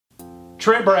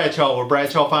Trent Bradshaw with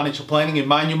Bradshaw Financial Planning and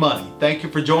Mind Your Money. Thank you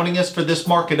for joining us for this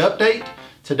market update.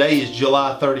 Today is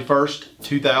July 31st,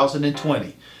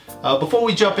 2020. Before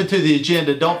we jump into the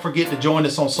agenda, don't forget to join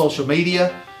us on social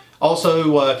media.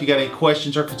 Also, if you got any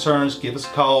questions or concerns, give us a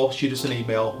call, shoot us an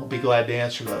email. We'll be glad to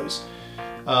answer those.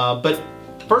 But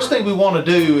first thing we want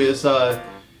to do is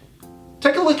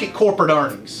take a look at corporate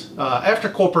earnings. After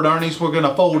corporate earnings, we're going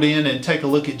to fold in and take a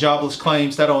look at jobless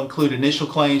claims. That'll include initial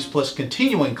claims plus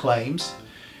continuing claims.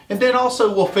 And then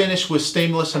also we'll finish with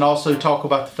stimulus and also talk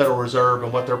about the Federal Reserve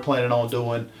and what they're planning on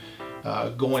doing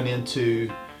going into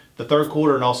the third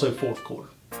quarter and also fourth quarter.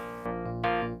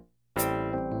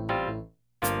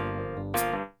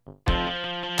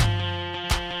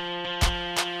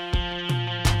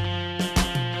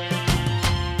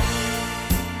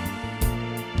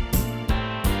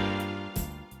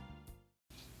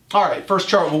 All right, first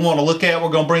chart we want to look at, we're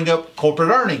going to bring up corporate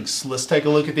earnings. Let's take a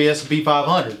look at the S&P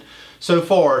 500. So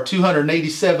far,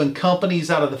 287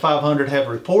 companies out of the 500 have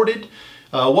reported.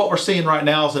 What we're seeing right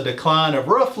now is a decline of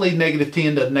roughly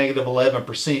 -10 to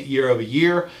 -11% year over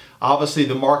year. Obviously,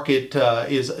 the market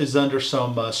is under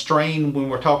some strain when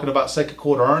we're talking about second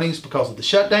quarter earnings because of the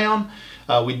shutdown.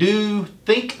 We do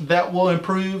think that will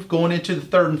improve going into the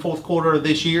third and fourth quarter of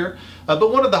this year.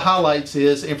 But one of the highlights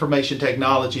is information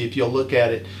technology, if you'll look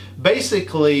at it.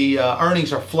 Basically,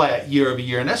 earnings are flat year over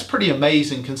year, and that's pretty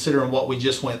amazing considering what we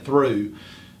just went through.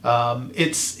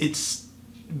 It's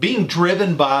being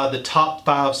driven by the top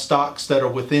 5 stocks that are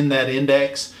within that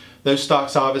index. Those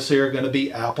stocks obviously are going to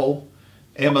be Apple,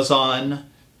 Amazon,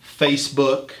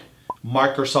 Facebook,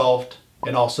 Microsoft,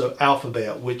 and also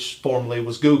Alphabet, which formerly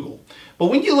was Google. But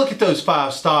when you look at those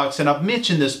 5 stocks, and I've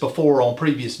mentioned this before on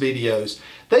previous videos,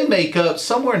 they make up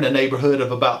somewhere in the neighborhood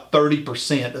of about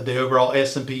 30% of the overall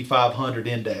S&P 500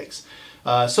 index.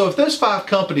 So if those 5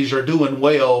 companies are doing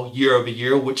well year over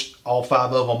year, which all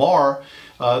 5 of them are,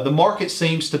 the market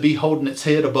seems to be holding its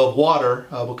head above water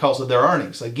because of their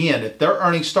earnings. Again, if their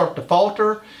earnings start to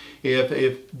falter,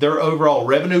 if their overall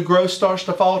revenue growth starts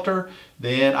to falter,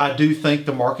 then I do think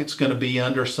the market's going to be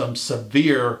under some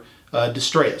severe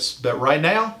distress. But right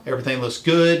now, everything looks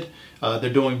good. They're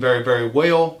doing very, very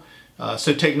well.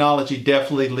 So technology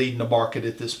definitely leading the market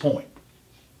at this point.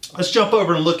 Let's jump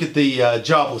over and look at the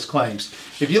jobless claims.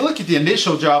 If you look at the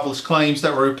initial jobless claims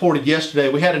that were reported yesterday,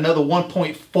 we had another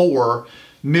 1.4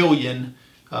 million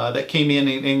that came in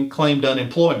and claimed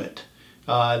unemployment.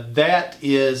 That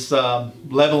is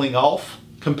leveling off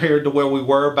compared to where we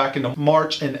were back in the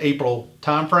March and April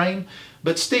timeframe,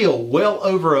 but still well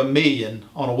over 1 million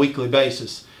on a weekly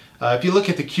basis. If you look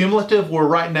at the cumulative, we're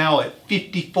right now at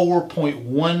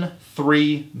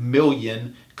 54.13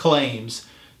 million claims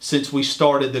since we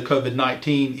started the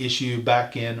COVID-19 issue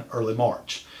back in early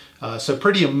March. So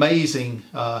pretty amazing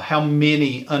how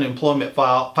many unemployment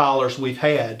filers we've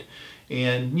had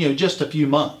in just a few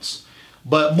months.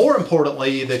 But more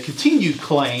importantly, the continued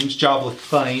claims, jobless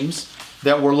claims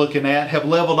that we're looking at have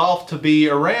leveled off to be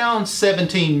around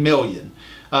 17 million.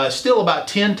 Still about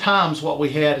 10 times what we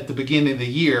had at the beginning of the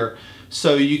year.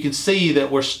 So you can see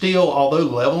that we're still, although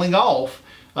leveling off,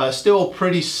 still a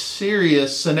pretty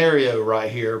serious scenario right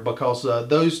here because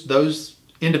those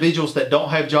individuals that don't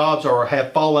have jobs or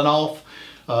have fallen off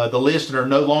the list and are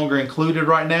no longer included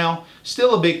right now,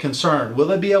 still a big concern. Will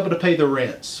they be able to pay their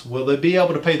rents? Will they be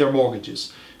able to pay their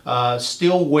mortgages?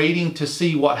 Still waiting to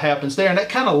see what happens there. And that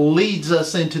kind of leads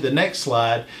us into the next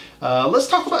slide. Let's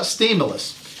talk about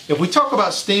stimulus. If we talk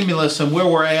about stimulus and where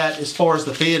we're at as far as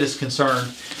the Fed is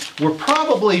concerned, we're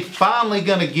probably finally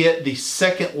going to get the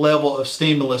second level of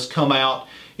stimulus come out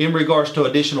in regards to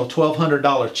additional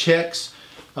 $1,200 checks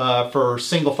for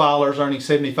single filers earning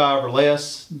 75 or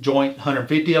less, joint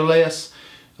 150 or less.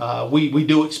 We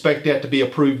do expect that to be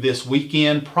approved this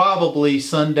weekend, probably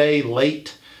Sunday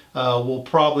late. We'll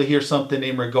probably hear something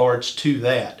in regards to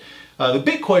that. The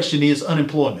big question is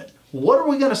unemployment. What are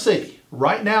we going to see?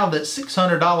 Right now, that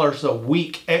 $600 a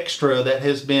week extra that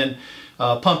has been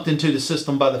pumped into the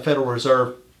system by the Federal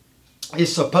Reserve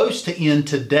is supposed to end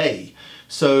today.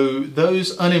 So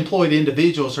those unemployed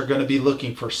individuals are going to be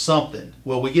looking for something.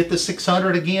 Will we get the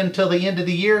 $600 again until the end of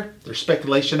the year? There's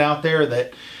speculation out there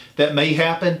that may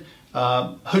happen.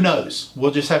 Who knows?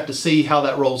 We'll just have to see how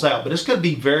that rolls out. But it's going to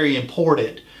be very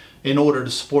important in order to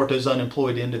support those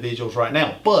unemployed individuals right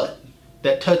now. But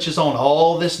that touches on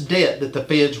all this debt that the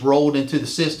Fed's rolled into the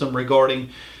system regarding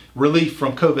relief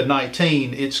from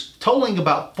COVID-19. It's totaling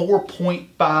about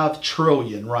 4.5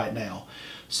 trillion right now.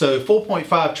 So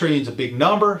 4.5 trillion is a big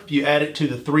number. If you add it to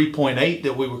the 3.8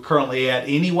 that we were currently at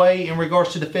anyway in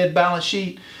regards to the Fed balance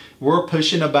sheet, we're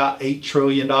pushing about $8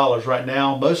 trillion right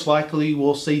now. Most likely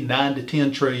we'll see 9 to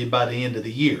 10 trillion by the end of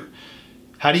the year.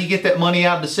 How do you get that money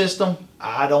out of the system?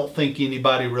 I don't think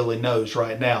anybody really knows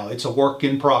right now. It's a work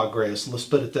in progress, let's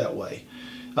put it that way.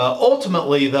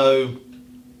 Ultimately though,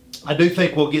 I do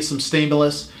think we'll get some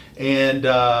stimulus, and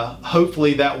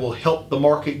hopefully that will help the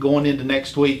market going into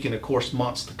next week and of course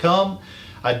months to come.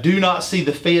 I do not see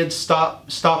the Fed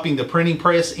stopping the printing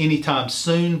press anytime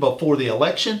soon before the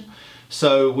election.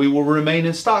 So we will remain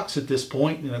in stocks at this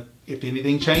point. If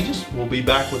anything changes, we'll be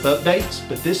back with updates.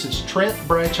 But this is Trent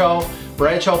Bradshaw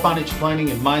Financial Planning,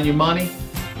 and Mind Your Money.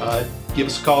 Give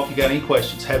us a call if you got any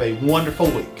questions. Have a wonderful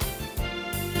week.